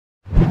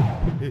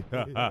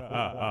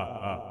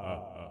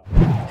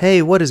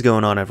Hey, what is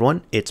going on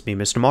everyone? It's me,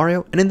 Mr.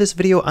 Mario, and in this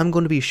video I'm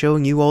going to be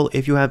showing you all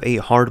if you have a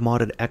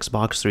hard-modded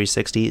Xbox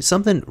 360,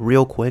 something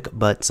real quick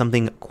but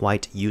something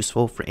quite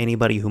useful for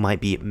anybody who might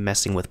be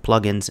messing with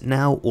plugins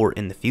now or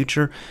in the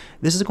future.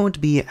 This is going to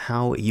be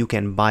how you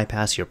can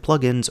bypass your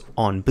plugins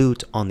on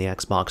boot on the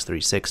Xbox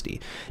 360.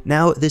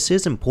 Now this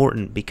is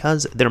important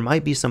because there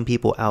might be some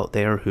people out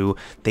there who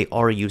they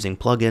are using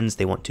plugins,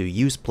 they want to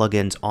use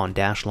plugins on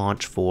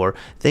Dashlaunch for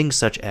things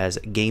such as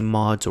game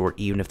mods or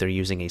even if they're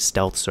using a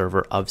stealth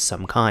server of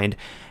some kind.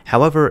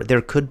 However,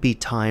 there could be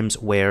times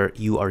where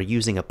you are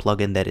using a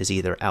plugin that is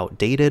either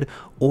outdated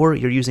or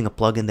you're using a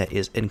plugin that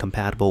is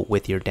incompatible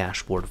with your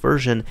dashboard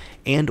version,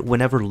 and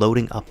whenever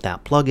loading up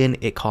that plugin,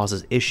 it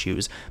causes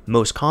issues.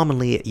 Most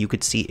commonly, you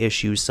could see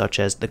issues such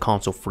as the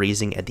console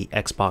freezing at the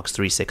Xbox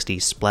 360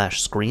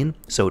 splash screen,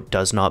 so it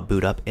does not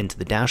boot up into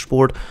the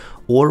dashboard,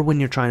 or when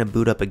you're trying to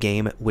boot up a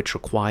game which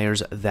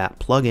requires that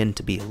plugin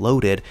to be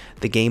loaded,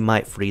 the game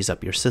might freeze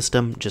up your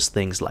system, just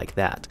things like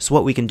that. So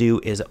what we can do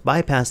is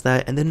bypass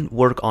that and then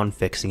work on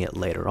fixing it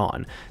later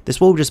on. This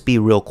will just be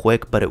real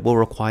quick, but it will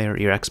require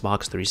your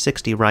Xbox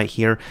 360 right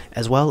here,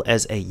 as well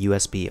as a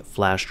USB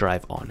flash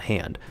drive on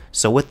hand.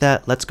 So with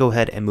that, let's go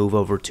ahead and move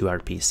over to our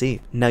PC.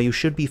 Now you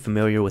should be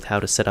familiar with how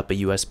to set up a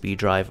USB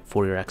drive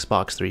for your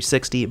Xbox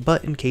 360,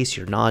 but in case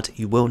you're not,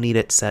 you will need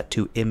it set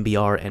to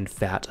MBR and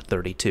Phat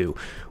 32.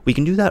 We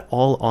can do that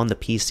all on the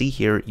PC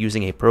here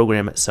using a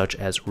program such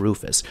as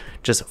Rufus.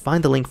 Just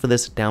find the link for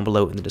this down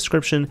below in the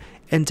description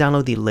and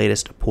download the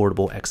latest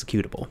portable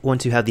executable.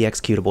 Once you have the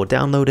executable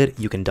downloaded,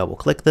 you can double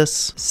click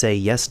this, say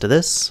yes to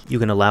this, you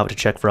can allow it to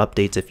check for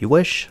updates if you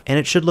wish, and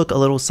it should look a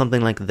little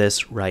something like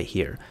this right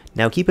here.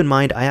 Now keep in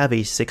mind I have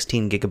a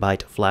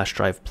 16GB flash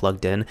drive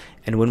plugged in,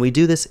 and when we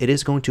do this it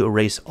is going to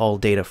erase all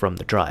data from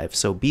the drive,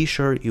 so be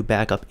sure you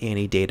back up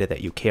any data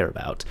that you care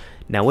about.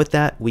 Now with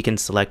that, we can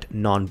select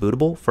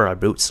non-bootable for our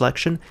boot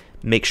selection,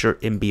 make sure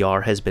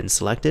MBR has been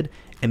selected,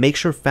 and make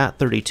sure Phat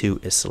 32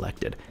 is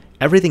selected.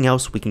 Everything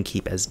else we can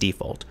keep as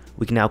default.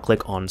 We can now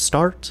click on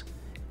Start,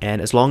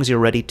 and as long as you're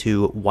ready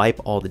to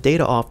wipe all the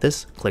data off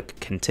this, click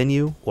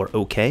Continue or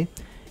OK,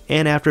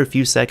 and after a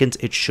few seconds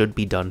it should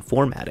be done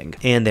formatting.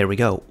 And there we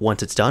go.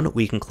 Once it's done,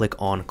 we can click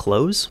on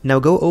Close. Now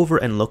go over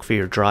and look for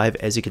your drive.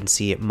 As you can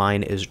see,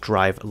 mine is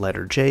drive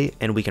letter J,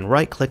 and we can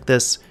right click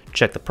this,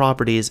 check the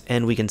properties,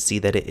 and we can see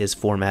that it is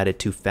formatted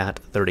to Phat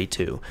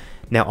 32.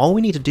 Now all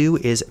we need to do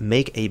is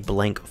make a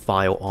blank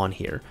file on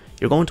here.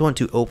 You're going to want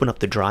to open up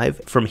the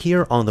drive. From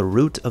here on the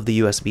root of the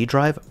USB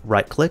drive,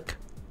 right click,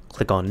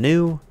 click on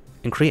New,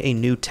 and create a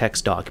new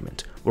text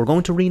document. We're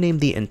going to rename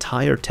the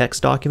entire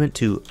text document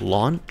to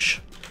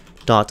launch.ini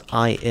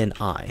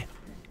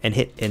and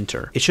hit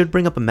enter. It should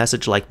bring up a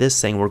message like this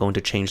saying we're going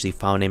to change the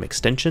file name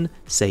extension,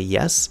 say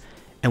yes,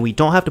 and we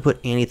don't have to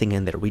put anything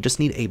in there. We just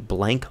need a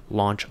blank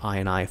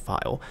launch.ini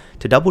file.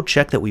 To double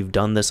check that we've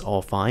done this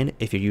all fine,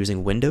 if you're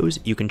using Windows,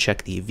 you can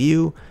check the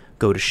view,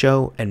 go to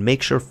show, and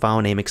make sure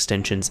file name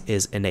extensions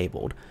is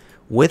enabled.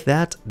 With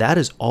that, that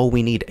is all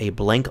we need, a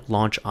blank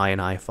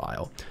launch.ini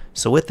file.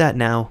 So with that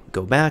now,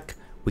 go back,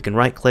 we can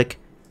right click,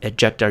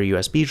 eject our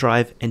USB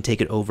drive, and take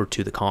it over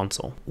to the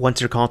console.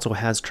 Once your console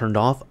has turned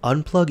off,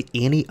 unplug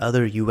any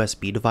other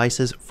USB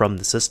devices from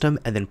the system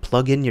and then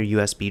plug in your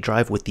USB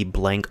drive with the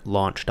blank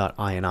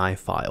launch.ini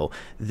file.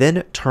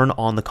 Then turn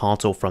on the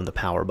console from the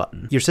power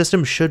button. Your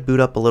system should boot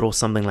up a little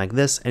something like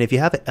this, and if you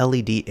have an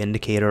LED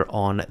indicator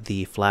on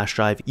the flash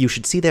drive, you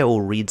should see that it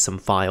will read some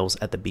files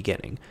at the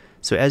beginning.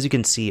 So as you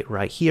can see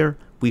right here,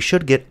 we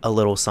should get a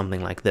little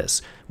something like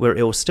this, where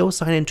it will still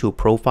sign into a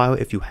profile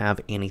if you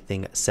have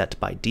anything set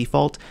by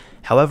default.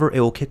 However, it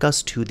will kick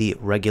us to the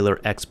regular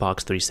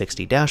Xbox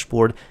 360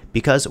 dashboard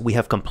because we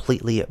have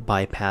completely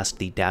bypassed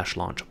the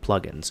Dashlaunch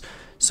plugins.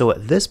 So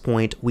at this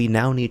point, we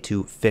now need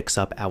to fix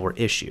up our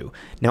issue.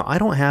 Now, I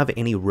don't have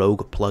any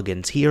rogue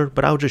plugins here,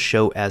 but I'll just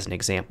show as an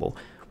example.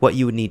 What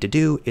you would need to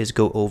do is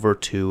go over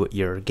to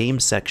your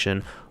game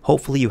section.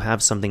 Hopefully you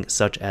have something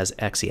such as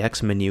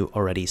XeXMenu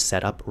already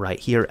set up right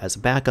here as a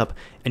backup,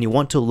 and you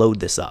want to load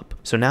this up.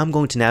 So now I'm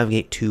going to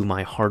navigate to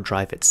my hard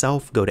drive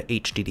itself, go to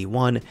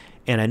HDD1,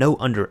 and I know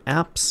under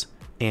Apps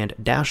and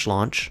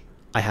Dashlaunch,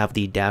 I have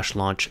the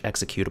Dashlaunch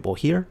executable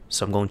here.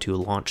 So I'm going to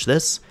launch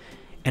this.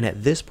 And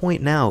at this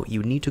point now,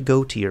 you need to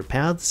go to your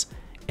paths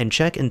and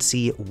check and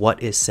see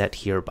what is set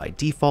here by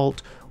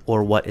default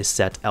or what is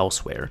set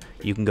elsewhere.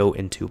 You can go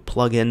into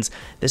plugins.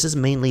 This is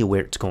mainly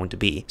where it's going to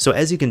be. So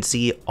as you can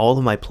see, all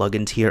of my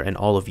plugins here and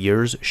all of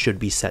yours should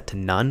be set to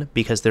none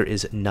because there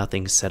is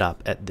nothing set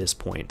up at this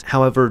point.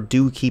 However,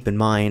 do keep in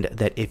mind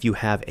that if you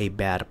have a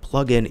bad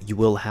plugin, you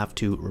will have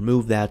to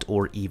remove that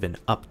or even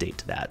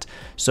update that.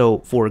 So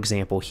for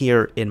example,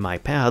 here in my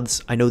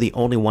paths, I know the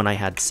only one I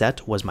had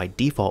set was my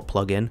default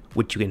plugin,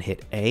 which you can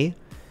hit A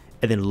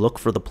and then look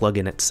for the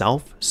plugin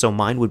itself. So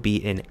mine would be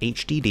in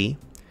HDD.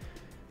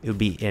 It would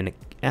be in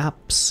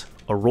Apps,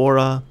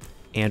 Aurora,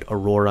 and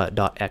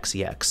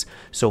Aurora.xex.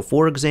 So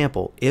for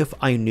example, if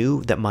I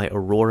knew that my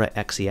Aurora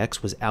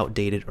XeX was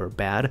outdated or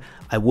bad,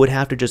 I would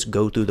have to just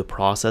go through the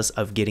process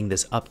of getting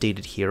this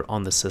updated here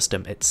on the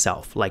system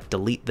itself, like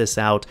delete this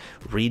out,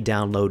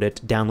 re-download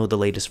it, download the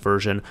latest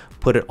version,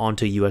 put it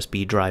onto a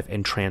USB drive,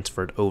 and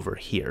transfer it over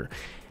here.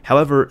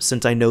 However,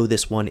 since I know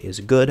this one is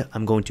good,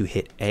 I'm going to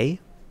hit A,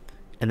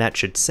 and that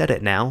should set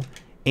it now.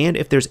 And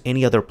if there's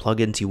any other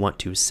plugins you want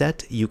to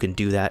set, you can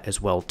do that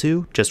as well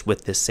too, just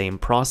with this same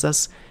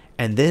process.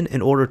 And then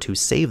in order to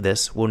save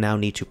this, we'll now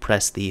need to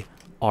press the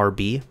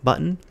RB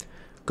button,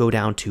 go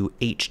down to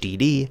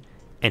HDD,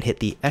 and hit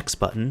the X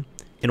button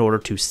in order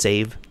to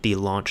save the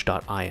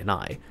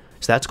launch.ini.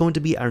 So that's going to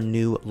be our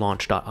new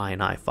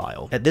launch.ini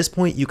file. At this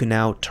point, you can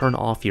now turn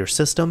off your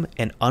system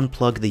and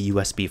unplug the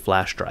USB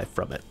flash drive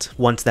from it.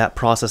 Once that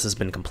process has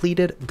been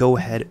completed, go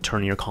ahead,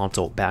 turn your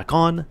console back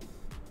on,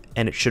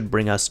 and it should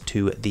bring us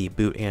to the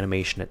boot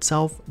animation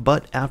itself.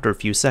 But after a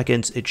few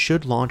seconds, it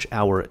should launch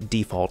our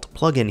default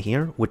plugin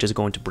here, which is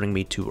going to bring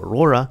me to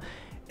Aurora.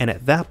 And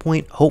at that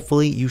point,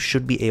 hopefully you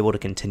should be able to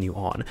continue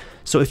on.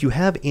 So if you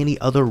have any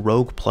other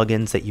rogue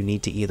plugins that you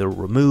need to either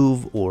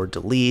remove or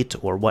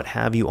delete or what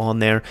have you on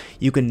there,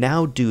 you can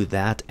now do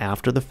that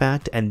after the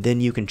fact, and then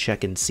you can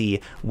check and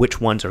see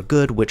which ones are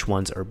good, which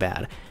ones are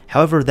bad.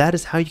 However, that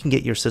is how you can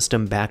get your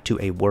system back to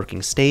a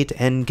working state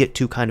and get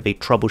to kind of a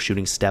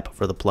troubleshooting step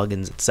for the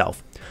plugins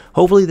itself.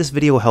 Hopefully this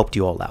video helped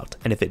you all out,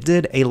 and if it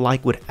did, a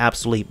like would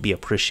absolutely be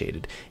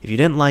appreciated. If you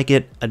didn't like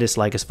it, a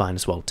dislike is fine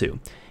as well too.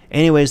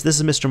 Anyways, this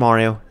is Mr.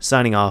 Mario,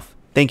 signing off.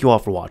 Thank you all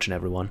for watching,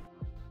 everyone.